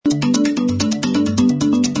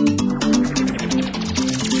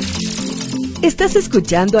Estás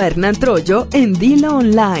escuchando a Hernán Troyo en Dilo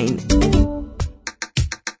Online.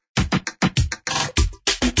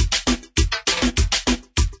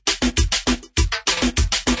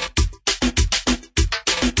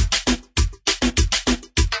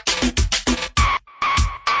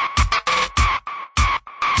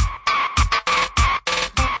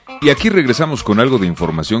 Y aquí regresamos con algo de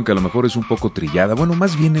información que a lo mejor es un poco trillada. Bueno,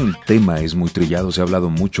 más bien el tema es muy trillado. Se ha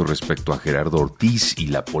hablado mucho respecto a Gerardo Ortiz y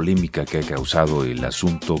la polémica que ha causado el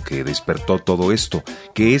asunto que despertó todo esto,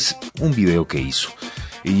 que es un video que hizo.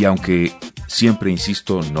 Y aunque siempre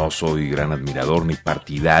insisto, no soy gran admirador ni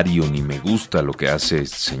partidario, ni me gusta lo que hace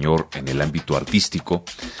este señor en el ámbito artístico,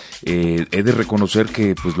 he de reconocer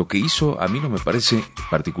que pues lo que hizo a mí no me parece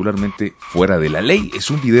particularmente fuera de la ley.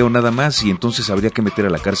 Es un video nada más y entonces habría que meter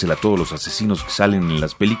a la cárcel a todos los asesinos que salen en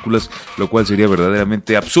las películas, lo cual sería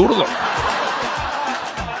verdaderamente absurdo.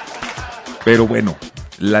 Pero bueno,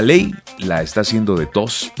 la ley la está haciendo de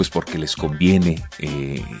tos, pues porque les conviene.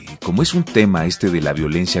 Como es un tema de la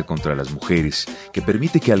violencia contra las mujeres, que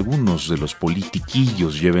permite que algunos de los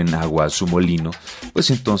politiquillos lleven agua a su molino,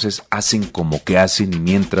 pues entonces hacen como que hacen y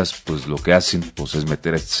mientras, pues lo que hacen pues es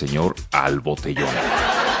meter a este señor al botellón.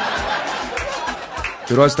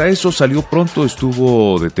 Pero hasta eso salió pronto,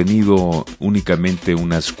 estuvo detenido únicamente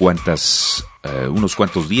unos cuantos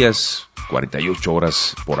días, 48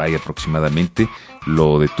 horas por ahí aproximadamente,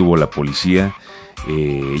 lo detuvo la policía.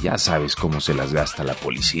 Ya sabes cómo se las gasta la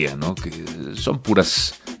policía, ¿no? Que son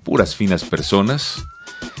puras finas personas,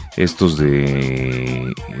 estos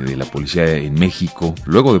de la policía en México,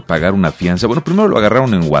 luego de pagar una fianza. Bueno, primero lo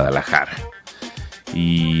agarraron en Guadalajara.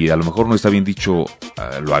 Y a lo mejor no está bien dicho,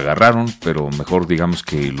 lo agarraron, pero mejor digamos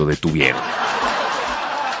que lo detuvieron.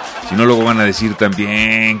 Si no, luego van a decir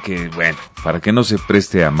también que, bueno, para que no se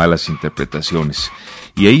preste a malas interpretaciones.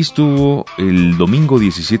 Y ahí estuvo el domingo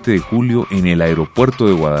 17 de julio en el aeropuerto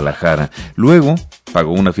de Guadalajara. Luego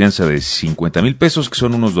pagó una fianza de 50,000 pesos, que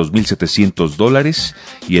son unos $2,700,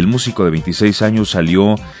 y el músico de 26 años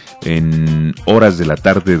salió en horas de la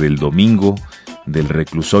tarde del domingo del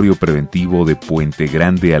reclusorio preventivo de Puente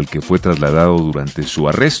Grande al que fue trasladado durante su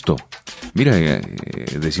arresto. Mira,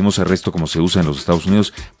 decimos arresto como se usa en los Estados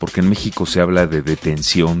Unidos, porque en México se habla de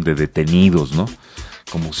detención, de detenidos, ¿no?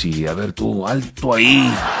 Como si, a ver tú, alto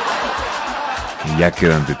ahí. Y ya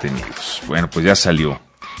quedan detenidos. Bueno, pues ya salió.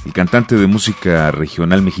 El cantante de música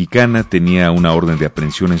regional mexicana tenía una orden de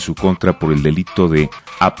aprehensión en su contra por el delito de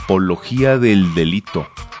apología del delito.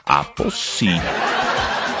 Pues sí.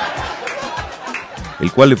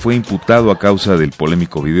 El cual le fue imputado a causa del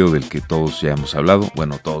polémico video del que todos ya hemos hablado.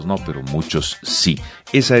 Bueno, todos no, pero muchos sí.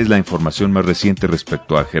 Esa es la información más reciente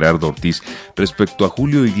respecto a Gerardo Ortiz. Respecto a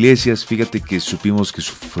Julio Iglesias, fíjate que supimos que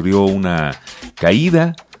sufrió una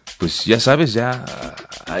caída. Pues ya sabes, ya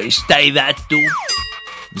a esta edad tú,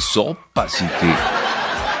 sopas y que...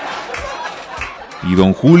 Y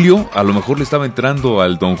don Julio, a lo mejor le estaba entrando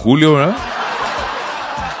al don Julio, ¿verdad?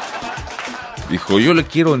 Dijo, yo le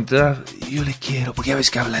quiero entrar, porque ya ves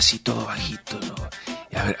que habla así todo bajito, ¿no?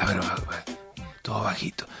 A ver, todo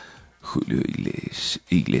bajito. Julio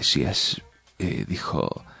Iglesias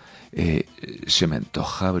dijo, se me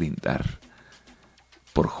antoja brindar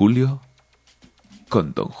por Julio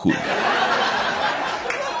con don Julio.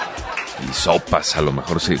 Y sopas, a lo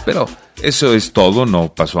mejor sí, pero eso es todo,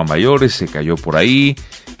 no pasó a mayores, se cayó por ahí,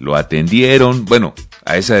 lo atendieron. Bueno,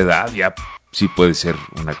 a esa edad ya sí puede ser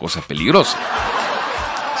una cosa peligrosa.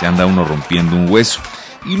 Se anda uno rompiendo un hueso.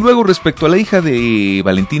 Y luego respecto a la hija de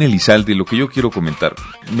Valentín Elizalde, lo que yo quiero comentar,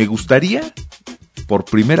 me gustaría, por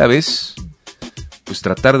primera vez, pues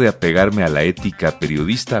tratar de apegarme a la ética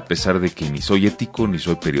periodista, a pesar de que ni soy ético ni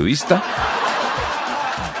soy periodista,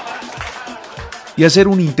 y hacer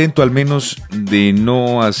un intento al menos de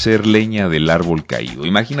no hacer leña del árbol caído.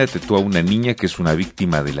 Imagínate tú a una niña que es una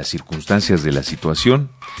víctima de las circunstancias de la situación,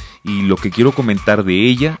 y lo que quiero comentar de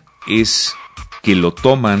ella es que lo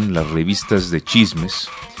toman las revistas de chismes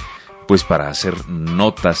pues para hacer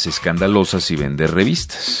notas escandalosas y vender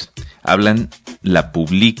revistas. La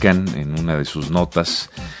publican en una de sus notas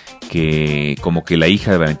que como que la hija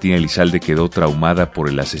de Valentín Elizalde quedó traumada por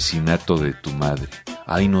el asesinato de tu madre.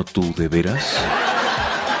 Ay, no, tú, ¿de veras?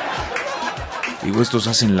 Digo, estos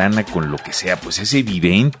hacen lana con lo que sea, pues es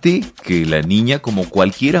evidente que la niña, como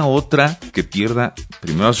cualquiera otra que pierda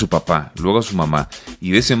primero a su papá, luego a su mamá, y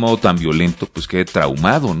de ese modo tan violento, pues quede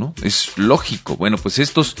traumado, ¿no? Es lógico. Bueno, pues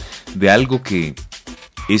estos de algo que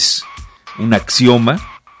es un axioma,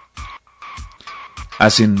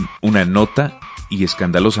 hacen una nota y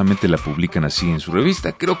escandalosamente la publican así en su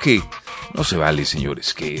revista. Creo que no se vale,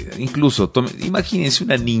 señores, que incluso imagínense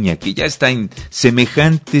una niña que ya está en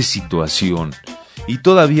semejante situación, y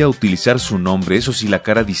todavía utilizar su nombre. Eso sí, la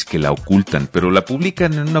cara dizque la ocultan, pero la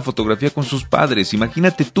publican en una fotografía con sus padres.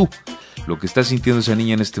 Imagínate tú lo que está sintiendo esa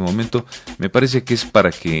niña en este momento. Me parece que es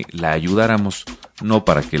para que la ayudáramos, no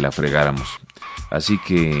para que la fregáramos. Así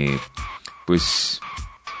que, pues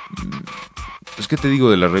 ¿qué te digo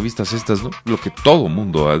de las revistas estas, no? Lo que todo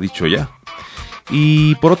mundo ha dicho ya.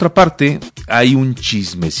 Y por otra parte, hay un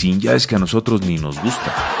chismecín, ya es que a nosotros ni nos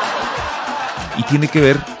gusta. Y tiene que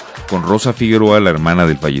ver con Rosa Figueroa, la hermana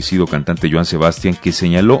del fallecido cantante Joan Sebastián, que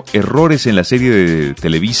señaló errores en la serie de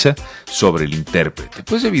Televisa sobre el intérprete.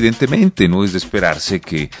 Pues evidentemente no es de esperarse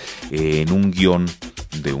que en un guión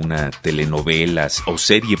de una telenovela o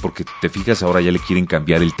serie, porque te fijas, ahora ya le quieren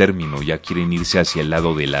cambiar el término, ya quieren irse hacia el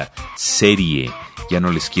lado de la serie, ya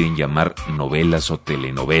no les quieren llamar novelas o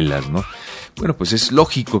telenovelas, ¿no? Bueno, pues es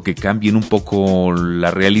lógico que cambien un poco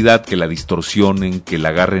la realidad, que la distorsionen, que la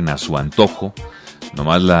agarren a su antojo,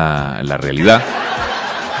 nomás la realidad,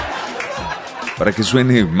 para que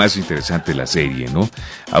suene más interesante la serie, ¿no?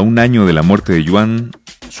 A un año de la muerte de Joan,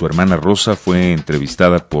 su hermana Rosa fue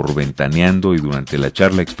entrevistada por Ventaneando y durante la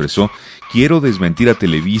charla expresó: quiero desmentir a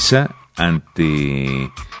Televisa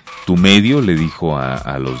ante tu medio, le dijo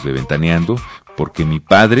a los de Ventaneando, porque mi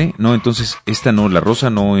padre, no, entonces esta no, la Rosa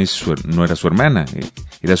no era su hermana,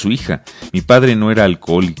 era su hija. Mi padre no era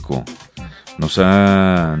alcohólico. Nos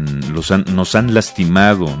han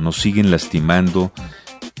lastimado, nos sigue lastimando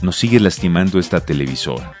esta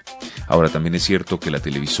televisora. Ahora, también es cierto que la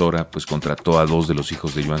televisora pues contrató a 2 de los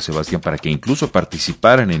hijos de Joan Sebastián para que incluso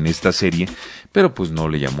participaran en esta serie, pero pues no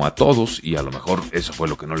le llamó a todos, y a lo mejor eso fue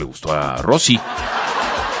lo que no le gustó a Rosy,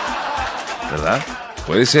 ¿verdad?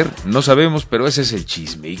 Puede ser, no sabemos, pero ese es el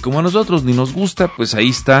chisme. Y como a nosotros ni nos gusta, pues ahí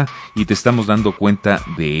está y te estamos dando cuenta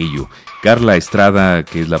de ello. Carla Estrada,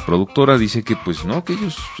 que es la productora, dice que pues no, que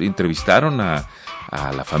ellos entrevistaron a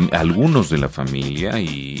algunos de la familia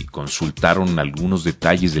y consultaron algunos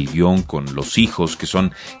detalles del guión con los hijos, que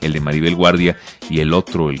son el de Maribel Guardia y el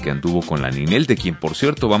otro, el que anduvo con la Ninel, de quien por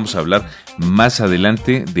cierto vamos a hablar más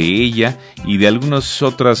adelante de ella y de algunas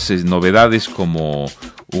otras novedades, como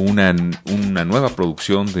una nueva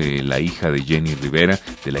producción de la hija de Jenny Rivera,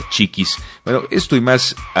 de la Chiquis. Bueno, esto y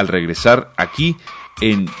más al regresar aquí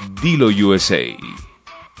en Dilo USA.